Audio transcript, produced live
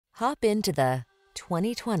Hop into the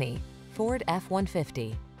 2020 Ford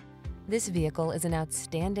F-150. This vehicle is an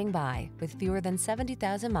outstanding buy with fewer than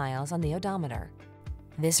 70,000 miles on the odometer.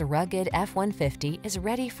 This rugged F-150 is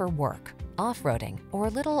ready for work, off-roading, or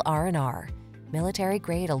a little R&R.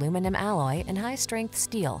 Military-grade aluminum alloy and high-strength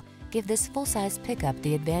steel give this full-size pickup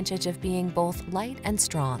the advantage of being both light and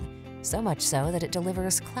strong, so much so that it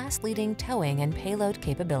delivers class-leading towing and payload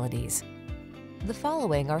capabilities. The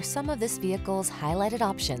following are some of this vehicle's highlighted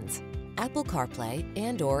options: Apple CarPlay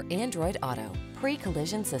and/or Android Auto,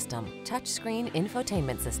 pre-collision system, touchscreen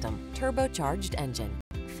infotainment system, turbocharged engine,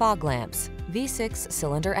 fog lamps, V6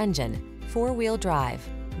 cylinder engine, four-wheel drive,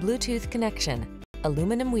 Bluetooth connection,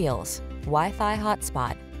 aluminum wheels, Wi-Fi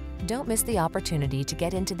hotspot. Don't miss the opportunity to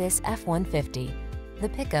get into this F-150, the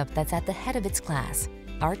pickup that's at the head of its class.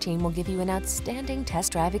 Our team will give you an outstanding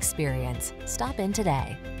test drive experience. Stop in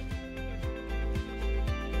today.